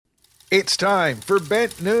It's time for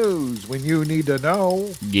Bent News when you need to know.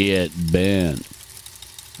 Get bent.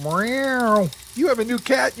 Meow. You have a new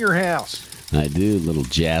cat in your house. I do, little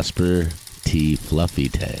Jasper T. Fluffy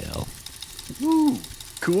Tail. Ooh,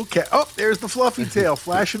 cool cat. Oh, there's the fluffy tail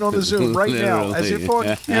flashing on the Zoom right now as if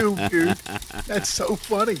on cue, dude. That's so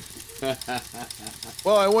funny.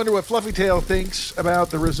 Well, I wonder what Fluffy Tail thinks about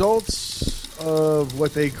the results of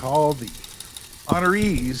what they call the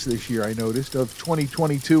honorees this year, I noticed, of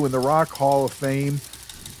 2022 in the Rock Hall of Fame.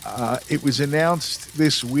 It was announced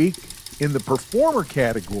this week in the performer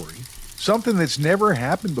category. Something that's never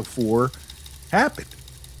happened before happened.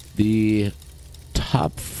 The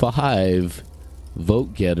top 5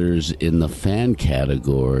 vote getters in the fan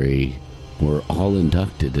category were all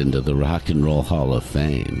inducted into the Rock and Roll Hall of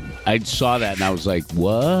Fame. I saw that and I was like,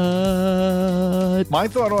 what? My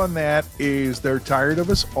thought on that is they're tired of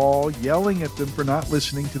us all yelling at them for not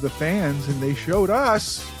listening to the fans, and they showed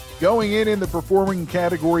us. Going in the performing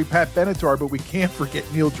category, Pat Benatar, but we can't forget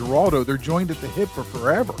Neil Giraldo. They're joined at the hip for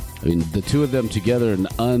forever. I mean, the two of them together, an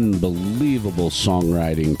unbelievable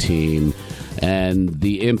songwriting team. And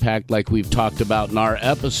the impact, like we've talked about in our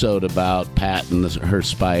episode about Pat and her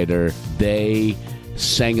spider, they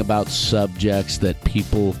sang about subjects that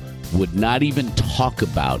people would not even talk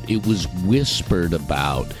about. It was whispered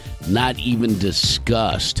about, not even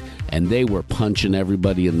discussed. And they were punching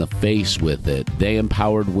everybody in the face with it. They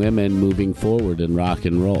empowered women moving forward in rock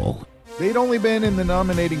and roll. They'd only been in the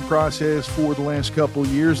nominating process for the last couple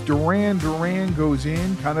years. Duran Duran goes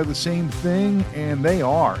in, kind of the same thing, and they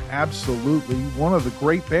are absolutely one of the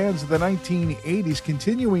great bands of the 1980s,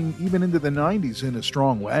 continuing even into the 90s in a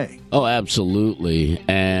strong way. Oh, absolutely.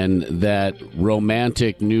 And that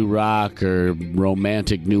romantic new rock or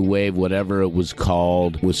romantic new wave, whatever it was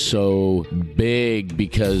called, was so big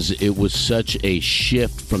because it was such a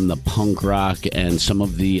shift from the punk rock and some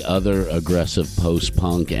of the other aggressive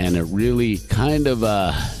post-punk, and it really kind of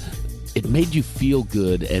it made you feel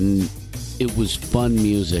good, and it was fun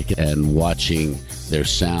music, and watching their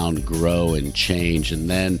sound grow and change. And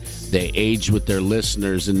then they aged with their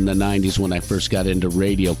listeners in the 90s. When I first got into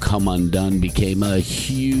radio, Come Undone became a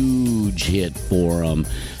huge hit for them,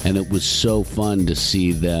 and it was so fun to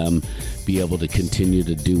see them be able to continue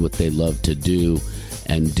to do what they love to do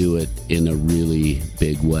and do it in a really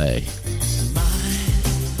big way.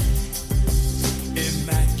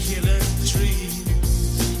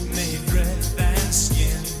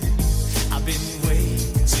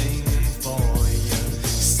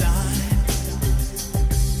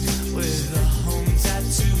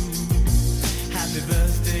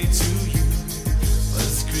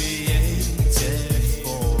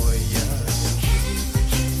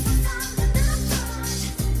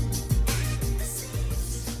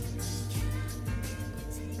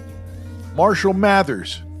 Marshall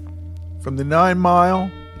Mathers, from the 9 Mile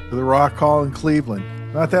to the Rock Hall in Cleveland.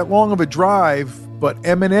 Not that long of a drive, but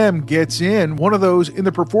Eminem gets in, one of those in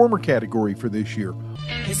the performer category for this year.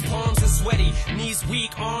 His palms are sweaty, knees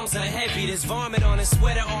weak, arms are heavy. There's vomit on his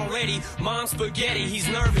sweater already. Mom's spaghetti, he's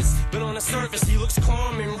nervous, but on the surface he looks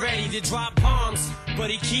calm and ready to drop bombs. But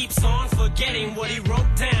he keeps on forgetting what he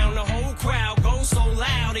wrote down. The whole crowd goes so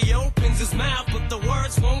loud, he opens his mouth, but the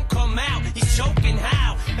words won't come out. He's choking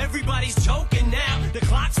how? Everybody's choking now. The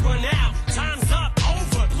clock's run out, time's up,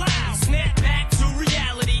 over, plow. Snap back to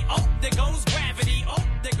reality. Oh, there goes gravity. Oh,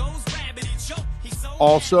 there goes gravity. Choke. He's so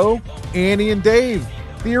Also, Annie and Dave,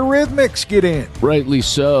 the Eurythmics, get in. Rightly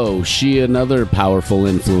so. She, another powerful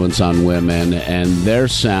influence on women, and their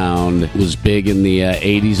sound was big in the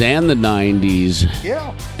 80s and the 90s.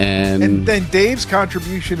 Yeah. And then Dave's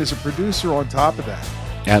contribution as a producer on top of that.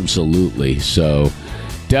 Absolutely. So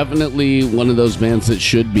definitely one of those bands that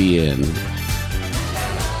should be in.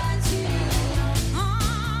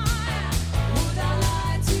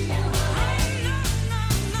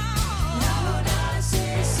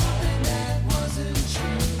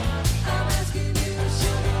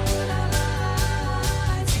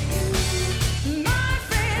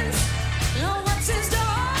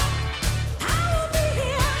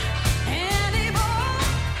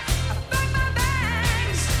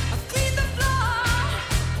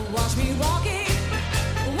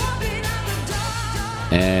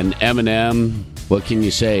 And Eminem, what can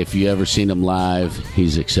you say? If you ever seen him live,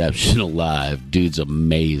 he's exceptional live. Dude's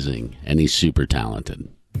amazing, and he's super talented.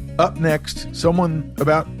 Up next, someone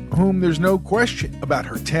about whom there's no question about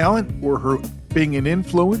her talent or her being an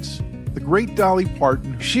influence, the great Dolly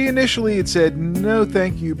Parton. She initially had said no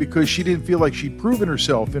thank you because she didn't feel like she'd proven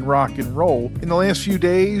herself in rock and roll. In the last few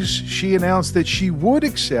days, she announced that she would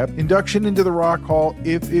accept induction into the Rock Hall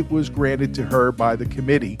if it was granted to her by the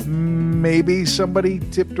committee. Maybe somebody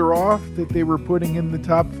tipped her off that they were putting in the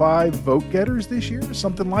top 5 vote getters this year,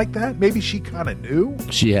 something like that. Maybe she kind of knew.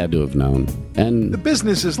 She had to have known. And the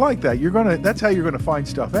business is like that. That's how you're going to find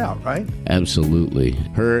stuff out, right? Absolutely.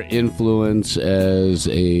 Her influence as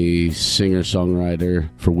a singer-songwriter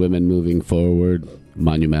for women moving forward,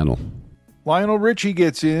 monumental. Lionel Richie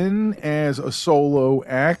gets in as a solo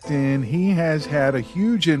act, and he has had a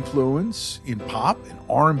huge influence in pop and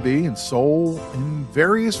R&B and soul in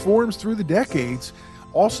various forms through the decades,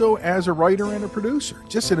 also as a writer and a producer.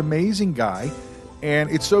 Just an amazing guy, and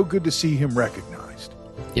it's so good to see him recognized.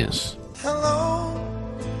 Yes. Hello,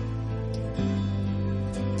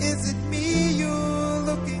 is it me you're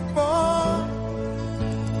looking for?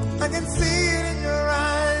 I can see it in your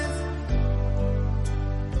eyes,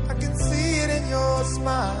 I can see it in your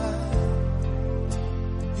smile.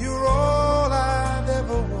 You're all I've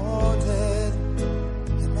ever wanted,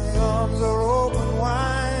 and my arms are open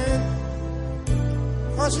wide.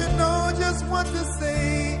 'Cause you know just what to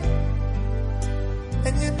say,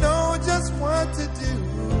 and you know just what to do.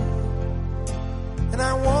 And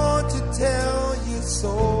I want to tell you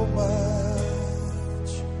so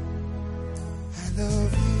much. I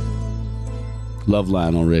love you. Love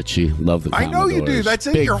Lionel Richie. Love the Commodores. I know you do. That's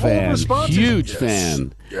it. Big Your whole fan. response. Huge Yes.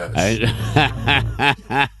 fan. Yes.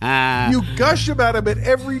 You gush about him at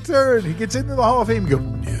every turn. He gets into the Hall of Fame and go,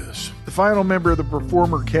 yes. The final member of the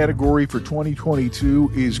performer category for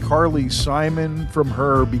 2022 is Carly Simon. From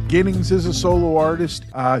her beginnings as a solo artist,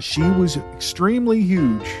 she was extremely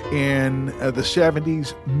huge in the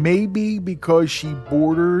 70s, maybe because she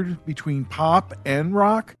bordered between pop and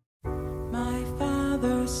rock. My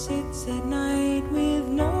father sits at night with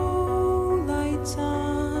no lights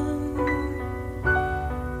on.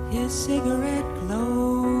 His cigarette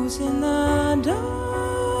glows in the dark.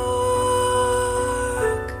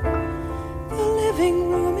 The living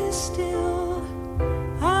room is still.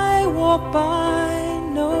 I walk by,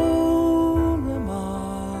 no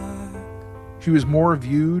remark. She was more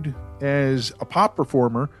viewed as a pop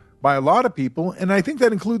performer by a lot of people, and I think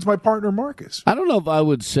that includes my partner, Marcus. I don't know if I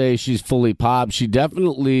would say she's fully pop. She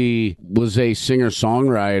definitely was a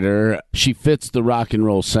singer-songwriter. She fits the rock and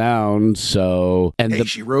roll sound, so... And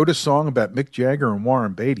she wrote a song about Mick Jagger and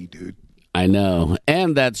Warren Beatty, dude. I know.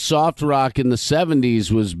 And that soft rock in the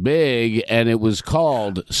 70s was big, and it was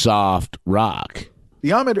called soft rock.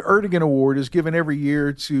 The Ahmet Ertegun Award is given every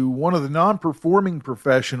year to one of the non-performing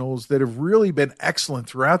professionals that have really been excellent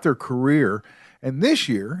throughout their career. And this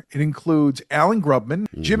year, it includes Alan Grubman,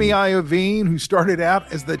 Jimmy Iovine, who started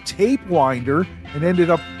out as the tape winder and ended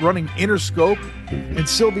up running Interscope, and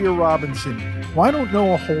Sylvia Robinson, who I don't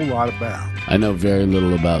know a whole lot about. I know very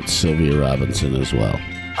little about Sylvia Robinson as well.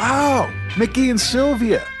 Oh, Mickey and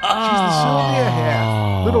Sylvia. She's the Sylvia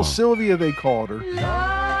half. Little Sylvia, they called her.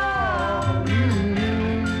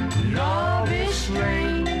 Love is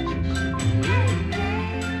strange.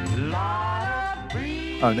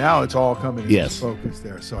 Oh, now it's all coming into Yes. focus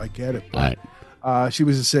there, so I get it. All right. She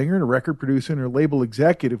was a singer and a record producer and a label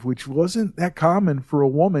executive, which wasn't that common for a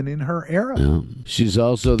woman in her era. Yeah. She's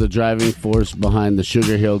also the driving force behind the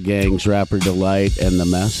Sugar Hill Gang's Rapper Delight and The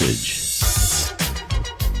Message.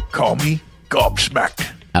 Call me gobsmacked.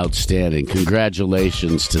 Outstanding.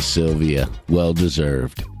 Congratulations to Sylvia. Well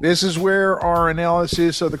deserved. This is where our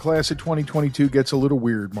analysis of the class of 2022 gets a little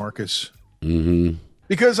weird, Marcus. Mm-hmm.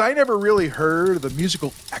 Because I never really heard of the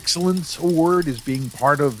Musical Excellence Award as being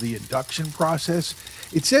part of the induction process.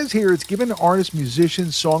 It says here it's given to artists,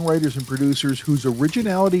 musicians, songwriters, and producers whose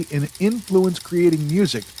originality and influence creating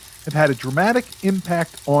music have had a dramatic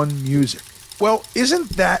impact on music. Well,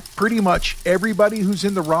 isn't that pretty much everybody who's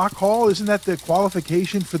in the Rock Hall? Isn't that the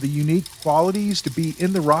qualification for the unique qualities to be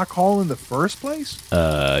in the Rock Hall in the first place?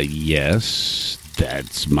 Yes,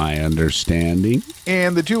 that's my understanding.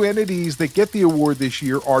 And the two entities that get the award this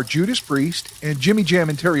year are Judas Priest and Jimmy Jam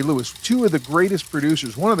and Terry Lewis, two of the greatest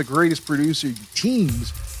producers, one of the greatest producing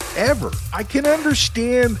teams ever. I can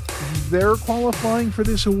understand they're qualifying for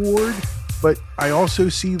this award, but I also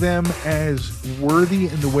see them as worthy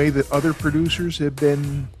in the way that other producers have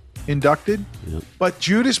been inducted. Yep. But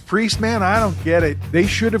Judas Priest, man, I don't get it. They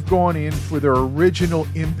should have gone in for their original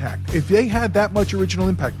impact. If they had that much original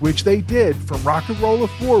impact, which they did from Rock and Roll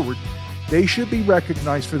forward, they should be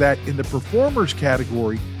recognized for that in the performers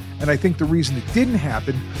category. And I think the reason it didn't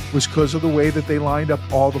happen was because of the way that they lined up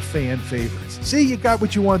all the fan favorites. See, you got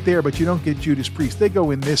what you want there, but you don't get Judas Priest. They go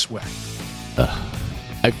in this way.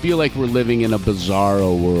 I feel like we're living in a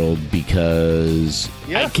bizarro world because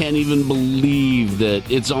I can't even believe that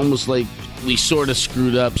it's almost like we sort of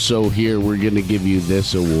screwed up, so here we're going to give you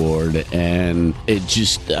this award, and it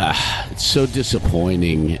just it's so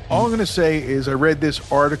disappointing. All I'm going to say is I read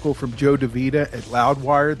this article from Joe DeVita at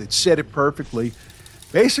Loudwire that said it perfectly.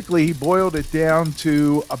 Basically, he boiled it down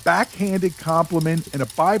to a backhanded compliment and a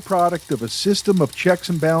byproduct of a system of checks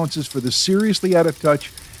and balances for the seriously out of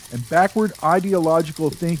touch and backward ideological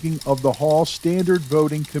thinking of the Hall Standard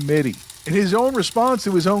Voting Committee. And his own response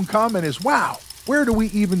to his own comment is, wow, where do we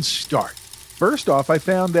even start? First off, I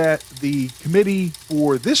found that the committee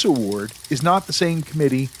for this award is not the same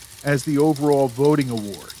committee as the overall voting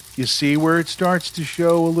award. You see where it starts to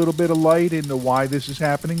show a little bit of light into why this is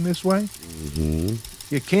happening this way? Mm-hmm.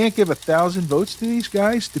 You can't give 1,000 votes to these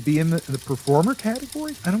guys to be in the performer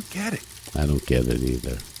category? I don't get it. I don't get it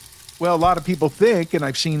either. Well, a lot of people think, and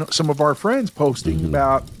I've seen some of our friends posting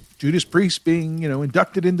about Judas Priest being,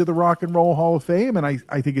 inducted into the Rock and Roll Hall of Fame, and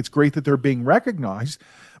I think it's great that they're being recognized.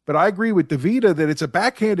 But I agree with DeVita that it's a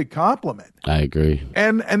backhanded compliment. I agree.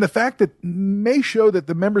 And the fact that may show that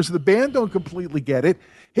the members of the band don't completely get it.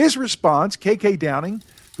 His response, KK Downing,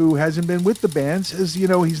 who hasn't been with the band, says,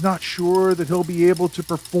 he's not sure that he'll be able to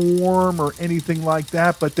perform or anything like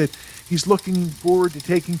that, but that he's looking forward to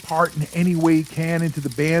taking part in any way he can into the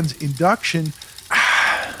band's induction.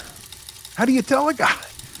 How do you tell a guy?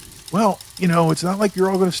 Well, it's not like you're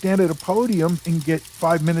all going to stand at a podium and get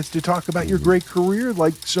 5 minutes to talk about your great career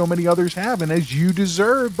like so many others have, and as you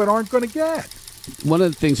deserve but aren't going to get. One of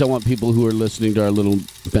the things I want people who are listening to our little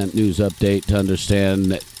Bent News update to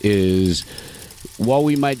understand is while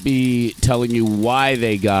we might be telling you why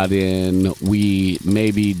they got in, we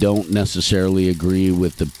maybe don't necessarily agree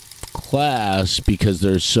with the class because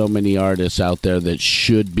there's so many artists out there that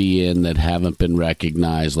should be in that haven't been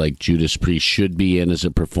recognized, like Judas Priest should be in as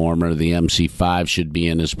a performer, the MC5 should be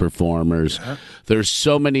in as performers. Yeah. There's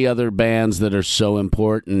so many other bands that are so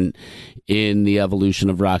important in the evolution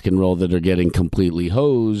of rock and roll that are getting completely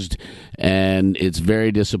hosed, and it's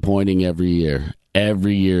very disappointing every year.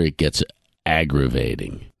 Every year it gets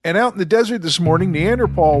aggravating. And out in the desert this morning,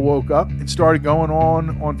 Neanderthal woke up and started going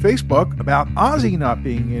on Facebook about Ozzy not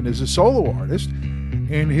being in as a solo artist.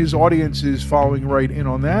 And his audience is following right in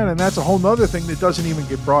on that. And that's a whole nother thing that doesn't even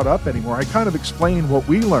get brought up anymore. I kind of explained what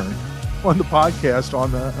we learned on the podcast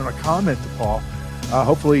on a comment to Paul.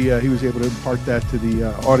 Hopefully he was able to impart that to the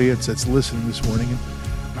audience that's listening this morning. And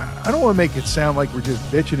I don't want to make it sound like we're just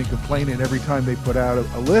bitching and complaining every time they put out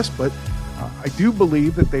a list, but I do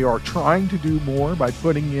believe that they are trying to do more by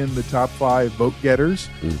putting in the top 5 vote getters.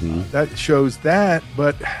 Mm-hmm. That shows that.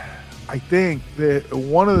 But I think that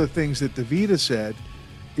one of the things that DeVita said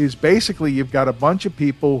is basically you've got a bunch of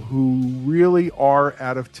people who really are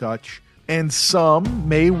out of touch, and some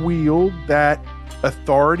may wield that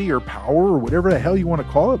authority or power or whatever the hell you want to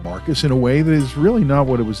call it, Marcus, in a way that is really not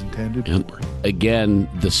what it was intended for. Again,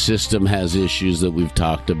 the system has issues that we've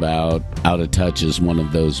talked about. Out of touch is one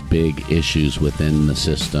of those big issues within the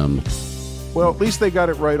system. Well, at least they got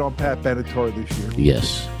it right on Pat Benatar this year.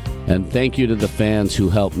 Yes. And thank you to the fans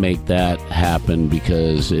who helped make that happen,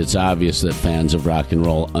 because it's obvious that fans of rock and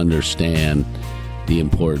roll understand the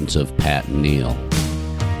importance of Pat and Neil.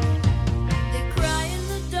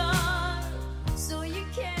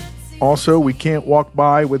 Also, we can't walk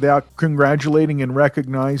by without congratulating and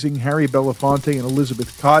recognizing Harry Belafonte and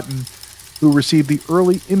Elizabeth Cotton, who received the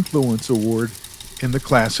Early Influence Award in the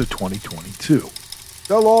class of 2022.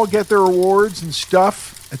 They'll all get their awards and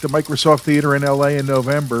stuff at the Microsoft Theater in LA in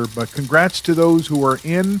November, but congrats to those who are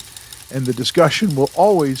in, and the discussion will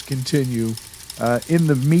always continue in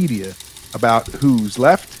the media about who's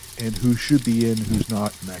left and who should be in, who's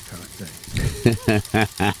not, and that kind of thing.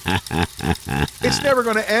 It's never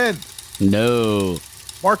going to end. No.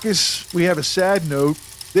 Marcus, we have a sad note.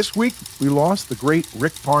 This week, we lost the great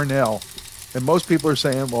Rick Parnell. And most people are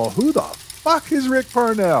saying, well, who the fuck is Rick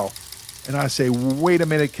Parnell? And I say, wait a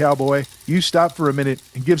minute, cowboy. You stop for a minute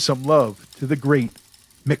and give some love to the great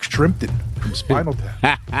Mick Shrimpton from Spinal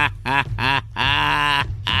Tap.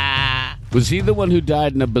 Was he the one who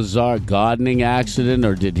died in a bizarre gardening accident,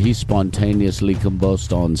 or did he spontaneously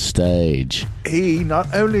combust on stage? He not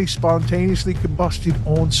only spontaneously combusted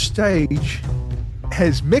on stage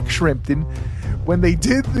as Mick Shrimpton, when they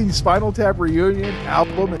did the Spinal Tap reunion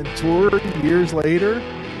album and tour years later,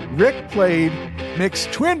 Rick played Mick's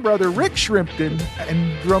twin brother, Rick Shrimpton,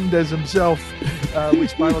 and drummed as himself with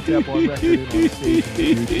Spinal Tap on record and on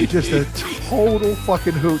stage. Just a total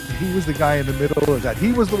fucking hoot. He was the guy in the middle of that.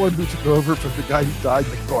 He was the one who took over from the guy who died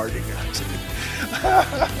in the gardening accident.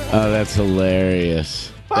 Oh, that's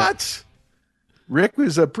hilarious. But Rick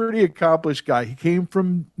was a pretty accomplished guy. He came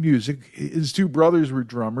from music. His two brothers were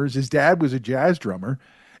drummers. His dad was a jazz drummer.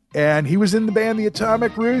 And he was in the band The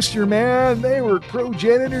Atomic Rooster, man. They were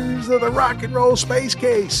progenitors of the rock and roll space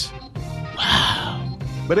case. Wow.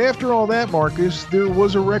 But after all that, Marcus, there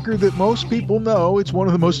was a record that most people know. It's one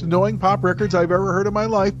of the most annoying pop records I've ever heard in my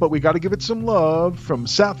life, but we got to give it some love. From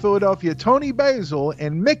South Philadelphia, Tony Basil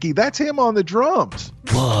and Mickey. That's him on the drums.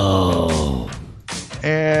 Whoa.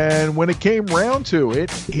 And when it came round to it,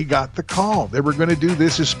 he got the call. They were going to do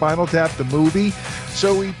This Is Spinal Tap, the movie.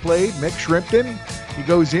 So he played Mick Shrimpton. He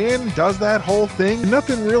goes in, does that whole thing.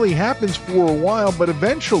 Nothing really happens for a while, but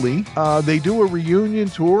eventually they do a reunion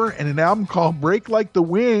tour and an album called Break Like the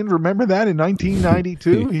Wind. Remember that in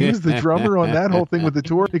 1992? He was the drummer on that whole thing with the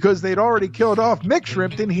tour because they'd already killed off Mick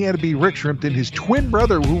Shrimpton. He had to be Rick Shrimpton, his twin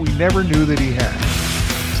brother, who we never knew that he had.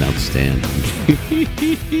 Outstanding.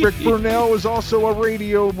 Rick Burnell was also a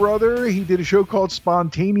radio brother. He did a show called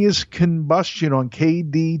Spontaneous Combustion on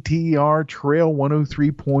KDTR Trail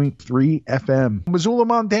 103.3 FM. Missoula,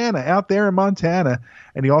 Montana, out there in Montana.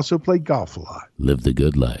 And he also played golf a lot. Lived the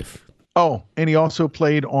good life. Oh, and he also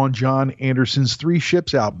played on John Anderson's Three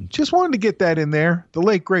Ships album. Just wanted to get that in there. The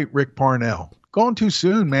late, great Rick Parnell. Gone too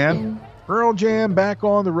soon, man. Pearl Jam back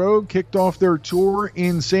on the road, kicked off their tour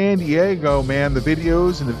in San Diego, man. The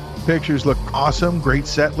videos and the pictures look awesome. Great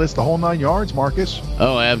set list, the whole 9 yards, Marcus.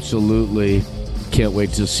 Oh, absolutely. Can't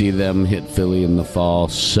wait to see them hit Philly in the fall.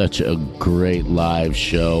 Such a great live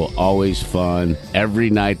show. Always fun. Every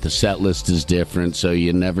night the set list is different, so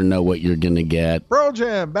you never know what you're going to get. Pearl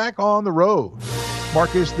Jam back on the road.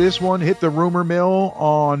 Marcus, this one hit the rumor mill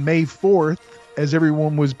on May 4th. As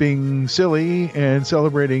everyone was being silly and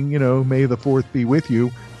celebrating, May the 4th be with you.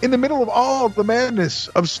 In the middle of all of the madness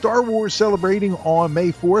of Star Wars celebrating on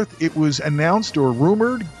May 4th, it was announced or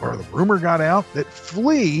rumored, or the rumor got out, that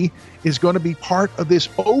Flea is going to be part of this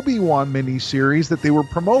Obi-Wan miniseries that they were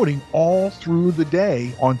promoting all through the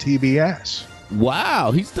day on TBS.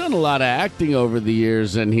 Wow, he's done a lot of acting over the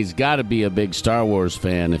years, and he's got to be a big Star Wars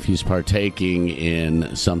fan if he's partaking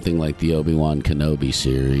in something like the Obi-Wan Kenobi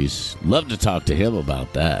series. Love to talk to him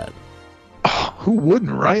about that. Oh, who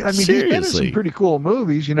wouldn't, right? I mean, Seriously. He's been in some pretty cool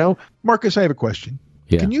movies, Marcus, I have a question.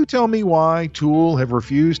 Yeah. Can you tell me why Tool have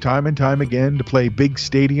refused time and time again to play big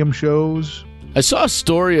stadium shows? I saw a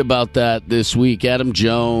story about that this week. Adam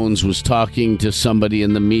Jones was talking to somebody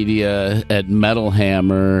in the media at Metal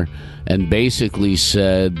Hammer and basically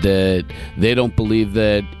said that they don't believe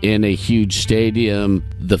that in a huge stadium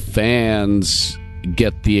the fans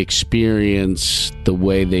get the experience the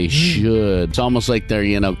way they should. It's almost like they're,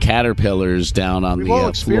 caterpillars down on We've all the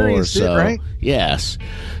floor. experienced it, right? Yes.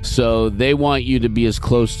 So they want you to be as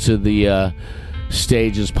close to the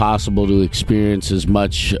stage as possible to experience as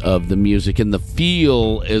much of the music and the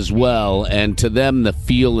feel as well. And to them, the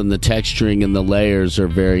feel and the texturing and the layers are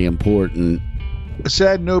very important. A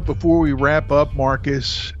sad note before we wrap up,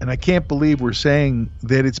 Marcus, and I can't believe we're saying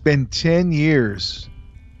that it's been 10 years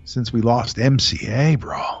since we lost MCA,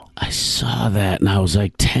 bro. I saw that and I was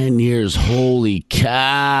like, 10 years, holy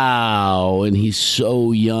cow. And he's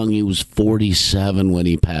so young. He was 47 when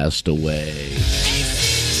he passed away.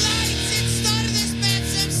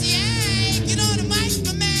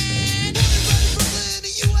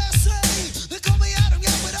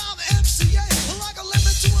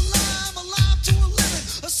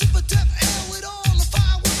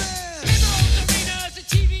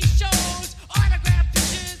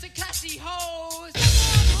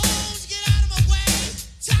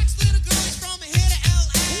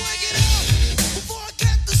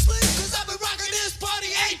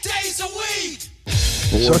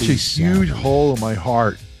 Such a huge hole in my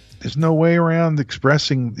heart. There's no way around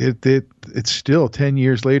expressing it. It's still 10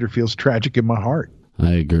 years later feels tragic in my heart.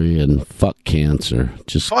 I agree. And fuck cancer.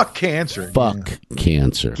 Just fuck cancer. Fuck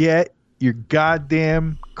cancer. Get your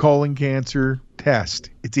goddamn colon cancer test.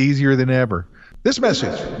 It's easier than ever. This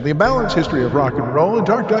message from the Imbalanced History of Rock and Roll and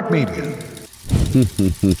Dark Duck Media.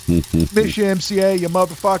 Miss you, MCA, you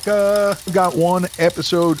motherfucker. We got one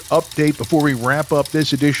episode update before we wrap up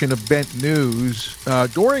this edition of Bent News.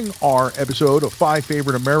 During our episode of 5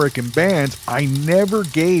 Favorite American Bands, I never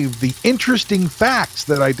gave the interesting facts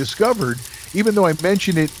that I discovered, even though I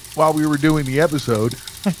mentioned it while we were doing the episode.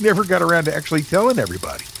 I never got around to actually telling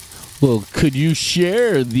everybody. Well, could you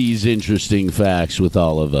share these interesting facts with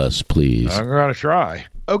all of us, please? I'm going to try.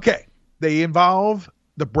 Okay. They involve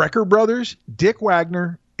the Brecker brothers, Dick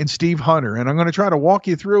Wagner, and Steve Hunter. And I'm going to try to walk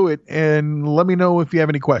you through it and let me know if you have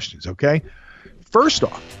any questions, okay? First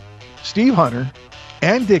off, Steve Hunter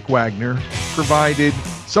and Dick Wagner provided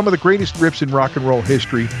some of the greatest riffs in rock and roll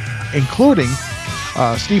history, including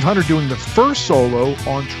Steve Hunter doing the first solo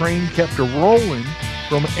on Train Kept a Rollin'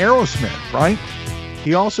 from Aerosmith, right?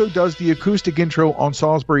 He also does the acoustic intro on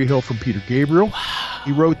Salisbury Hill from Peter Gabriel.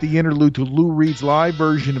 He wrote the interlude to Lou Reed's live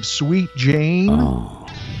version of Sweet Jane. Oh.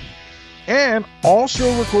 And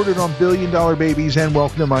also recorded on $1 Billion Babies and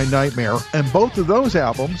Welcome to My Nightmare. And both of those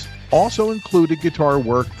albums also included guitar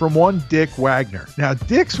work from one Dick Wagner. Now,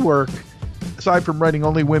 Dick's work, aside from writing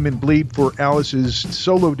Only Women Bleed for Alice's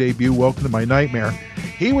solo debut, Welcome to My Nightmare,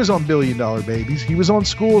 he was on $1 Billion Babies. He was on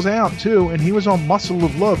School's Out, too, and he was on Muscle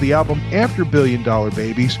of Love, the album after $1 Billion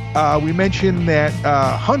Babies. We mentioned that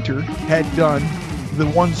Hunter had done the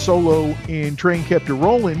one solo in Train Kept a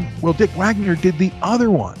Rollin'. Well, Dick Wagner did the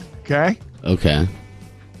other one, okay? Okay.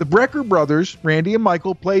 The Brecker brothers, Randy and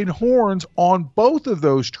Michael, played horns on both of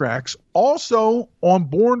those tracks. Also on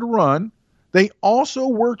Born to Run, they also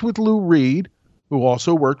worked with Lou Reed, who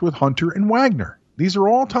also worked with Hunter and Wagner. These are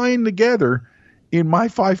all tying together in my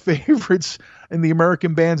 5 favorites in the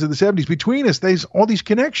American bands of the 70s. Between us, all these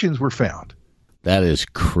connections were found. That is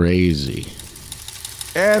crazy.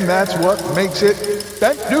 And that's what makes it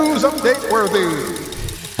Bent News Update worthy.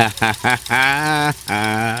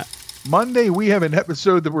 Monday, we have an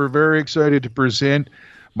episode that we're very excited to present.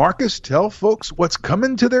 Marcus, tell folks what's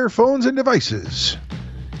coming to their phones and devices.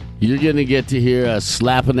 You're going to get to hear a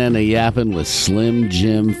slapping and a yapping with Slim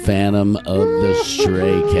Jim Phantom of the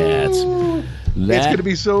Stray Cats. It's going to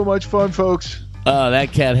be so much fun, folks.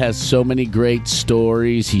 That cat has so many great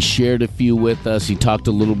stories. He shared a few with us. He talked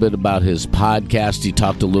a little bit about his podcast. He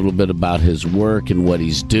talked a little bit about his work and what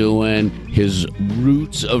he's doing, his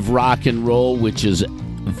roots of rock and roll, which is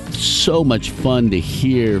so much fun to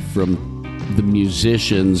hear from the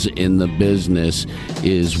musicians in the business,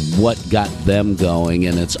 is what got them going,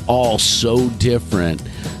 and it's all so different.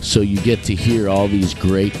 So you get to hear all these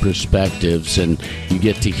great perspectives, and you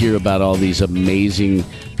get to hear about all these amazing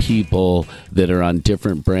people that are on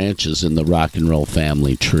different branches in the rock and roll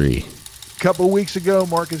family tree. A couple of weeks ago,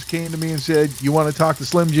 Marcus came to me and said, you want to talk to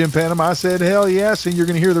Slim Jim Phantom? I said, hell yes, and you're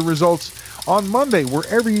going to hear the results on Monday,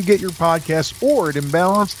 wherever you get your podcasts, or at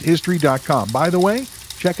imbalancedhistory.com. By the way,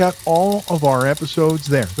 check out all of our episodes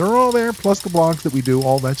there. They're all there, plus the blogs that we do,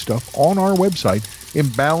 all that stuff on our website,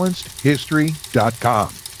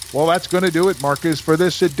 imbalancedhistory.com. Well, that's going to do it, Marcus, for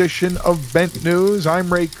this edition of Bent News.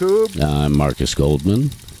 I'm Ray Koob. I'm Marcus Goldman.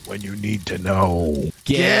 When you need to know,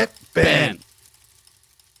 Get bent.